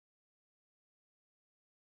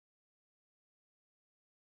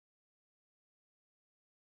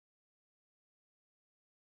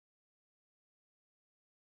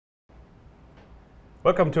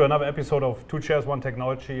Welcome to another episode of Two Chairs, One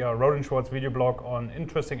Technology, a Rohde&Schwarz video blog on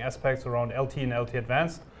interesting aspects around LTE and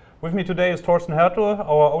LTE-Advanced. With me today is Thorsten Hertel,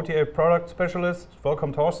 our OTA product specialist.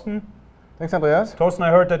 Welcome, Thorsten. Thanks, Andreas. Thorsten, I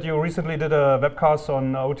heard that you recently did a webcast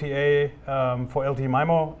on OTA for LTE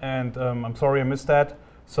MIMO, and I'm sorry I missed that.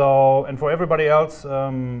 So, and for everybody else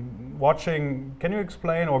watching, can you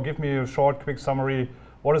explain or give me a short, quick summary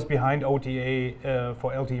what is behind OTA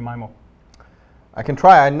for LTE MIMO? I can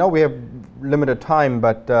try. I know we have limited time,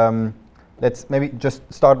 but let's maybe just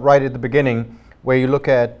start right at the beginning, where you look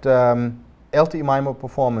at LTE MIMO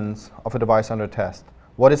performance of a device under test.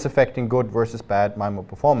 What is affecting good versus bad MIMO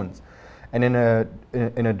performance? And in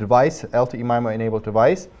a device, LTE MIMO enabled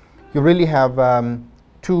device, you really have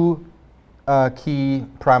two key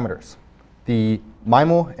parameters: the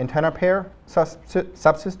MIMO antenna pair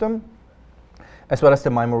subsystem, as well as the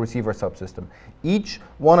MIMO receiver subsystem. Each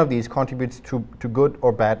one of these contributes to good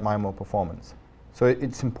or bad MIMO performance. So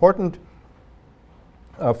it's important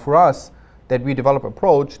for us that we develop an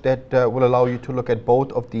approach that will allow you to look at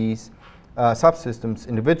both of these subsystems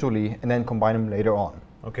individually and then combine them later on.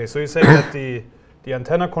 Okay, so you say that the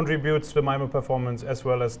antenna contributes to the MIMO performance as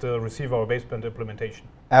well as the receiver or baseband implementation?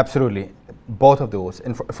 Absolutely, both of those.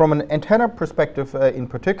 And from an antenna perspective in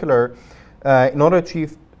particular, in order to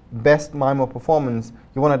achieve best MIMO performance,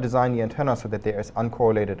 you want to design the antenna so that they're as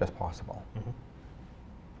uncorrelated as possible. Mm-hmm.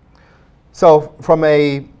 So from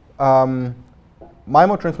a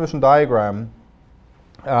MIMO transmission diagram,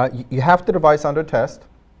 you have the device under test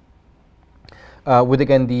with,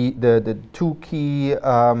 again, the two key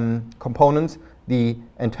components: the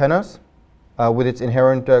antennas with its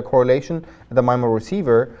inherent correlation, and the MIMO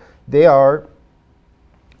receiver. They are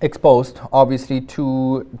exposed, obviously,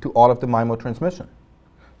 to all of the MIMO transmission.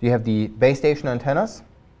 You have the base station antennas,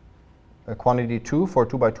 quantity 2 for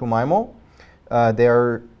 2x2 MIMO.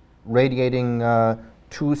 They're radiating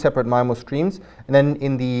two separate MIMO streams, and then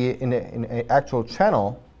in the actual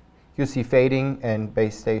channel, you see fading and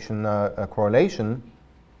base station correlation.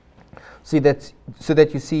 So that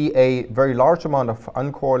you see a very large amount of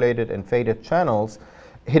uncorrelated and faded channels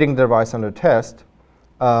hitting the device under test,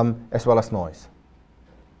 as well as noise.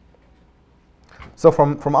 So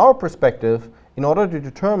from our perspective, in order to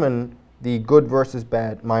determine the good versus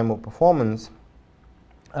bad MIMO performance,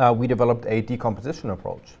 we developed a decomposition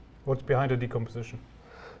approach. What's behind a decomposition?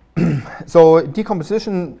 So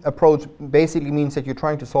decomposition approach basically means that you're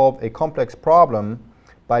trying to solve a complex problem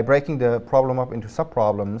by breaking the problem up into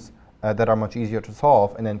subproblems that are much easier to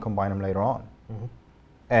solve and then combine them later on. Mm-hmm.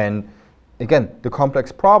 And again, the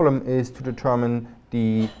complex problem is to determine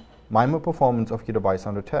the MIMO performance of your device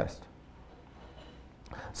under test.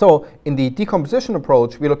 So in the decomposition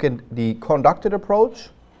approach, we look at the conducted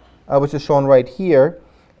approach, which is shown right here,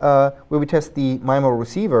 where we test the MIMO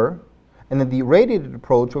receiver, and then the radiated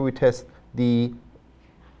approach, where we test the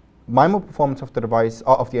MIMO performance of the device,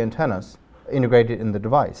 of the antennas integrated in the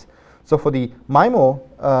device. So for the MIMO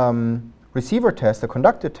receiver test, the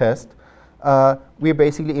conducted test, we are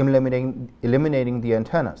basically eliminating the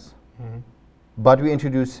antennas. Mm-hmm. But we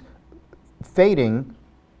introduce fading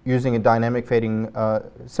using a dynamic fading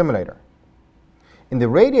simulator. In the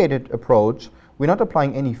radiated approach, we're not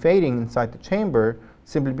applying any fading inside the chamber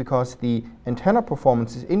simply because the antenna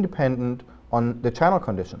performance is independent on the channel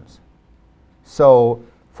conditions. So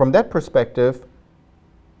from that perspective,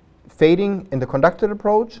 fading in the conducted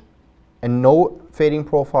approach and no fading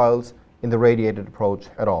profiles in the radiated approach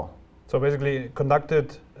at all. So basically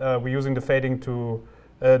conducted, we're using the fading to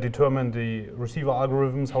determine the receiver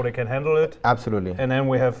algorithms, how they can handle it. Absolutely. And then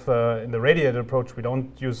we have, in the radiated approach, we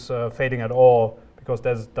don't use fading at all because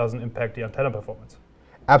that doesn't impact the antenna performance.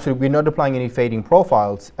 Absolutely. We're not applying any fading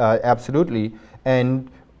profiles, absolutely.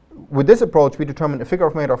 And with this approach, we determine a figure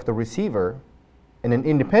of merit of the receiver. And then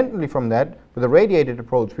independently from that, with the radiated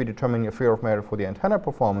approach, we determine a figure of merit for the antenna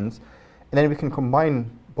performance. And then we can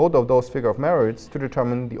combine both of those figure of merits to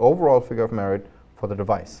determine the overall figure of merit for the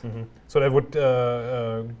device. Mm-hmm. So that would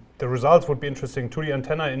the results would be interesting to the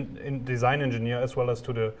antenna in design engineer as well as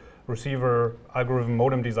to the receiver algorithm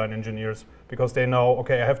modem design engineers, because they know,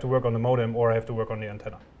 okay, I have to work on the modem or I have to work on the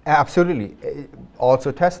antenna. Absolutely.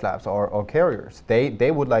 Also test labs or carriers,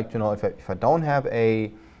 they would like to know, if I don't have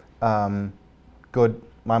a good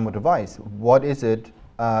MIMO device, what is it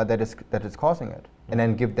that is causing it? Mm-hmm. And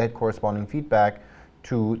then give that corresponding feedback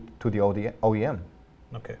to the OEM.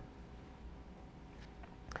 Okay.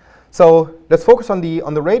 So let's focus on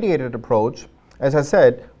the radiated approach. As I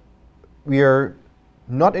said, we are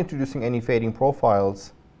not introducing any fading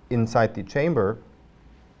profiles inside the chamber,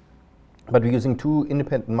 but we're using two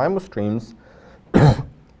independent MIMO streams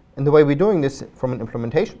And the way we're doing this from an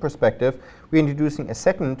implementation perspective, we're introducing a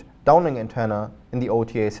second downlink antenna in the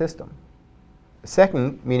OTA system.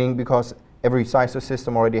 Second, meaning because every CISO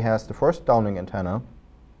system already has the first downlink antenna.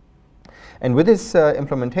 And with this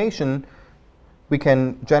implementation, we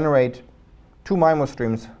can generate 2 MIMO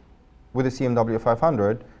streams with a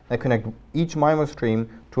CMW500 and connect each MIMO stream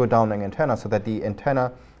to a downlink antenna so that the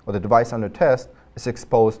antenna or the device under test is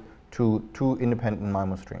exposed to 2 independent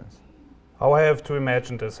MIMO streams. How I have to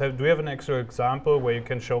imagine this? Do you have an actual example where you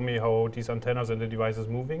can show me how these antennas and the device is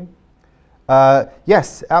moving?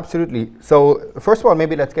 Yes, absolutely. So first of all,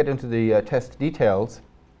 maybe let's get into the test details.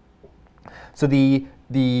 So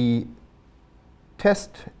the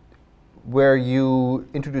test where you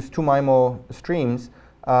introduce 2 MIMO streams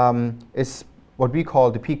is what we call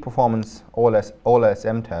the peak performance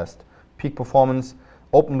OLSM test. Peak performance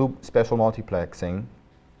open loop special multiplexing,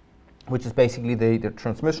 which is basically the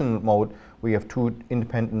transmission mode where you have 2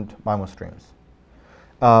 independent MIMO streams.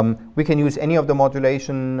 We can use any of the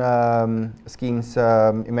modulation schemes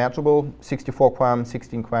imaginable, 64 QAM,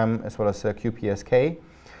 16 QAM, as well as QPSK.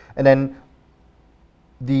 And then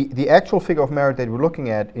the actual figure of merit that we're looking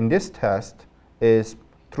at in this test is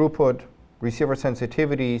throughput, receiver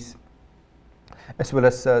sensitivities, as well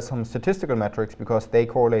as some statistical metrics because they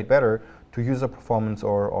correlate better to user performance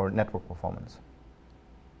or network performance.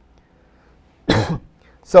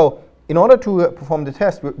 So in order to perform the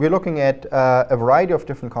test, we're looking at a variety of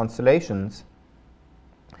different constellations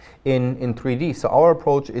in 3D. So our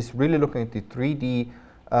approach is really looking at the 3D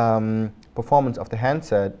performance of the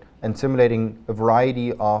handset and simulating a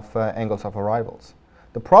variety of angles of arrivals.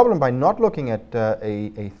 The problem by not looking at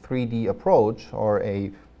a 3D approach or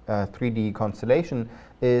a 3D constellation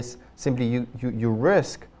is simply you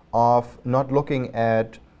risk of not looking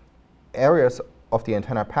at areas of the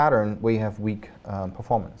antenna pattern where you have weak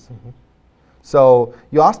performance. Mm-hmm. So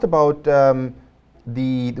you asked about the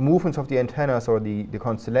movements of the antennas or the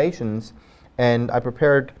constellations, and I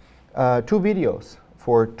prepared 2 videos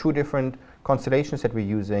for 2 different constellations that we're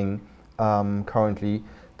using currently.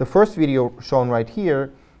 The first video shown right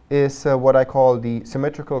here is what I call the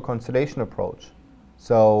symmetrical constellation approach.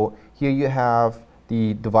 So here you have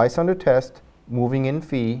the device under test moving in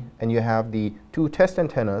phi, and you have the 2 test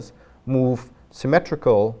antennas move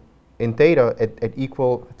symmetrical in theta at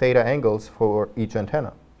equal theta angles for each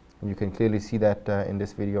antenna. And you can clearly see that in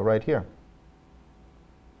this video right here.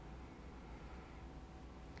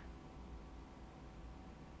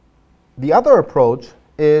 The other approach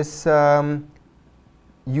is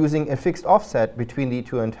using a fixed offset between the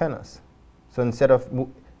 2 antennas. So instead of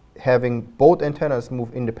having both antennas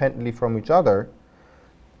move independently from each other,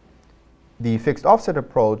 the fixed offset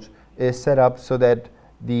approach is set up so that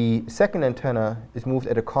the second antenna is moved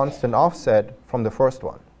at a constant offset from the first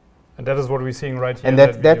one. And that is what we're seeing right here. And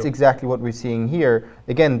that's exactly what we're seeing here.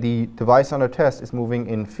 Again, the device under test is moving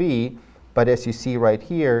in phi, but as you see right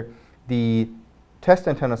here, the test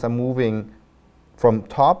antennas are moving from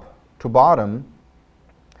top to bottom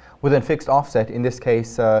with a fixed offset, in this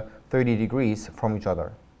case 30 degrees from each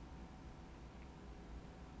other.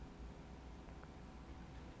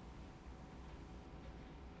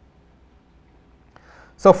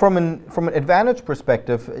 So from an advantage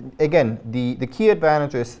perspective, again, the key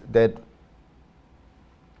advantage is that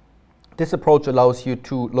this approach allows you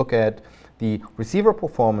to look at the receiver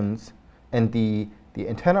performance and the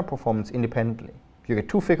antenna performance independently. You get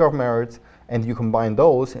 2 figure of merits, and you combine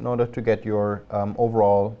those in order to get your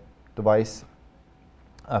overall device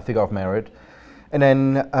figure of merit. And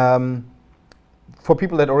then for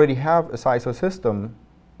people that already have a CISO system,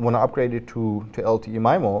 want to upgrade it to LTE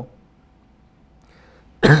MIMO,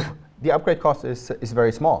 the upgrade cost is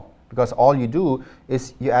very small because all you do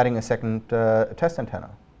is you're adding a second test antenna.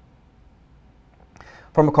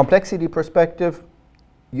 From a complexity perspective,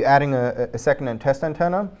 you're adding a second test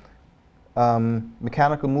antenna.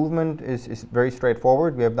 Mechanical movement is very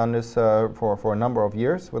straightforward. We have done this for a number of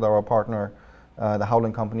years with our partner, the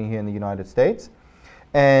Howling Company here in the United States.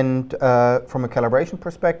 And from a calibration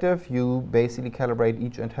perspective, you basically calibrate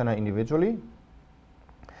each antenna individually.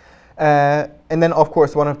 And then, of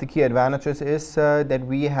course, one of the key advantages is that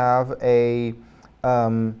we have a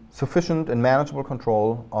sufficient and manageable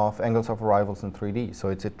control of angles of arrivals in 3D. So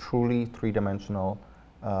it's a truly 3-dimensional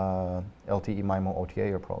LTE MIMO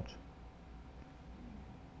OTA approach.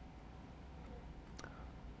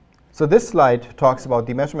 So this slide talks about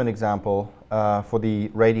the measurement example for the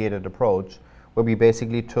radiated approach, where we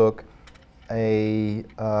basically took a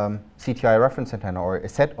CTI reference antenna, or a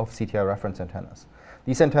set of CTI reference antennas.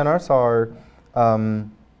 These antennas are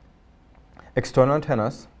external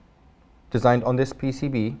antennas designed on this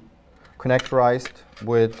PCB, connectorized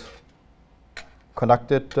with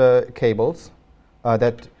conducted cables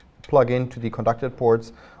that plug into the conducted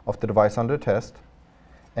ports of the device under test.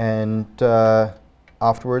 And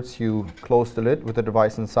afterwards, you close the lid with the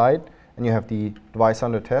device inside, and you have the device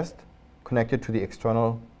under test connected to the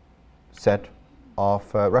external set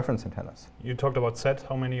of reference antennas. You talked about set.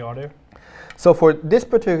 How many are there? So for this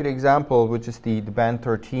particular example, which is the band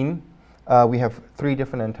 13, we have 3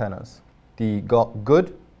 different antennas. The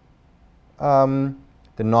good,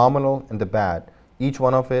 the nominal, and the bad. Each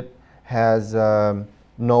one of it has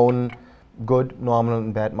known good, nominal,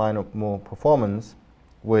 and bad MIMO performance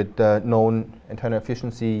with known antenna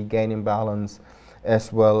efficiency, gain imbalance,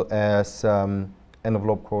 as well as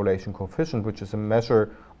envelope correlation coefficient, which is a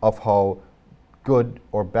measure of how good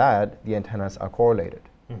or bad the antennas are correlated.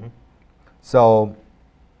 Mm-hmm. So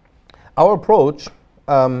our approach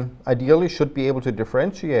ideally should be able to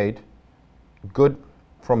differentiate good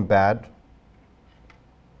from bad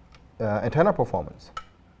antenna performance.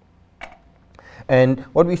 And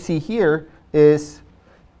what we see here is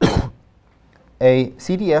a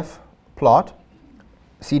CDF plot.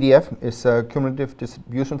 CDF is a cumulative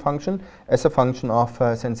distribution function as a function of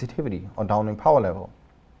sensitivity or downlink power level.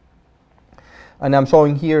 And I'm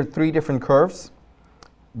showing here 3 different curves,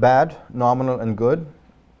 bad, nominal, and good,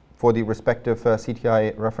 for the respective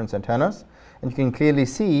CTI reference antennas. And you can clearly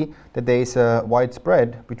see that there is a wide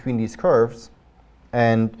spread between these curves,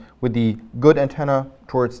 and with the good antenna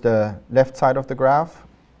towards the left side of the graph,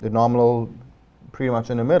 the nominal pretty much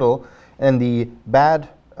in the middle, and the bad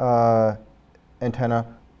antenna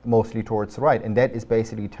mostly towards the right. And that is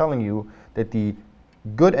basically telling you that the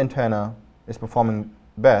good antenna is performing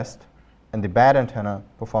best and the bad antenna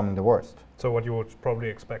performing the worst. So what you would probably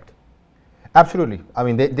expect. Absolutely. I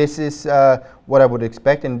mean, this is what I would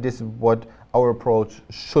expect, and this is what our approach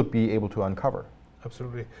should be able to uncover.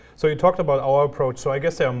 Absolutely. So you talked about our approach, so I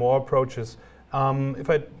guess there are more approaches.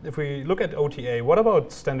 If we look at OTA, what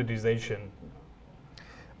about standardization?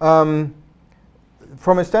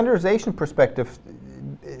 From a standardization perspective,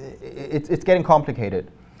 it's getting complicated.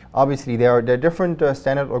 Obviously, there are different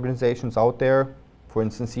standard organizations out there, for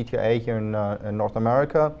instance, CTA here in North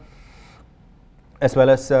America, as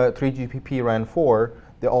well as 3GPP RAN 4.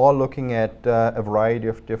 They're all looking at a variety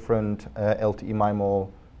of different LTE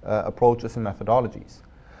MIMO approaches and methodologies.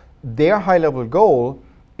 Their high-level goal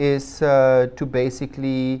is to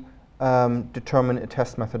basically determine a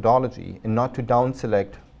test methodology and not to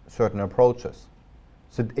down-select certain approaches.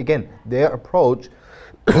 So again, their approach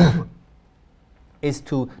is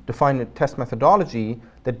to define a test methodology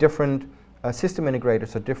that different system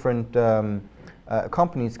integrators or different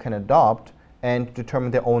companies can adopt and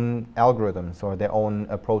determine their own algorithms or their own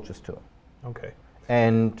approaches to it. Okay.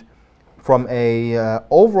 And from a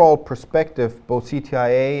overall perspective, both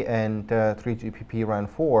CTIA and 3GPP RAN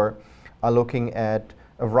 4 are looking at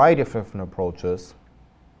a variety of different approaches.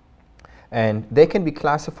 And they can be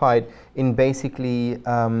classified in basically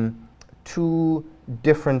 2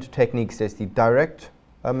 different techniques. There's the direct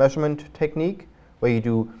measurement technique, where you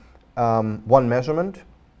do one measurement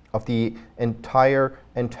of the entire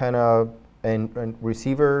antenna and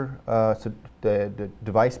receiver, so the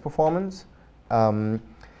device performance.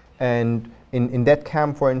 And in that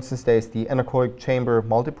camp, for instance, there's the anechoic chamber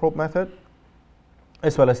multiprobe method,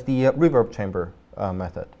 as well as the reverb chamber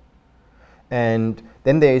method. And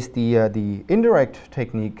then there's the indirect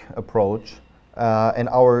technique approach, and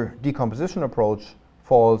our decomposition approach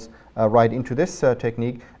falls right into this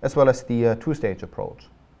technique, as well as the 2-stage approach.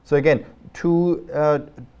 So again, 2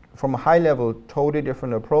 from a high level, totally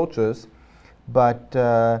different approaches, but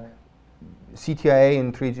CTIA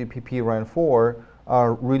and 3GPP RAN 4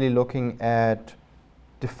 are really looking at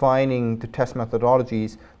defining the test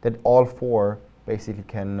methodologies that all 4 basically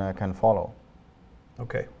can follow.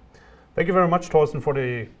 Okay. Thank you very much, Thorsten, for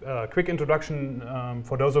the quick introduction.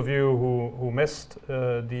 For those of you who missed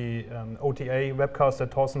the OTA webcast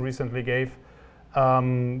that Thorsten recently gave,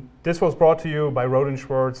 this was brought to you by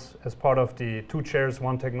Rohde&Schwarz as part of the 2 Chairs,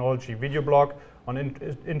 1 Technology video blog on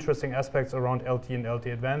interesting aspects around LTE and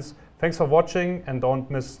LTE-Advanced. Thanks for watching, and don't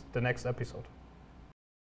miss the next episode.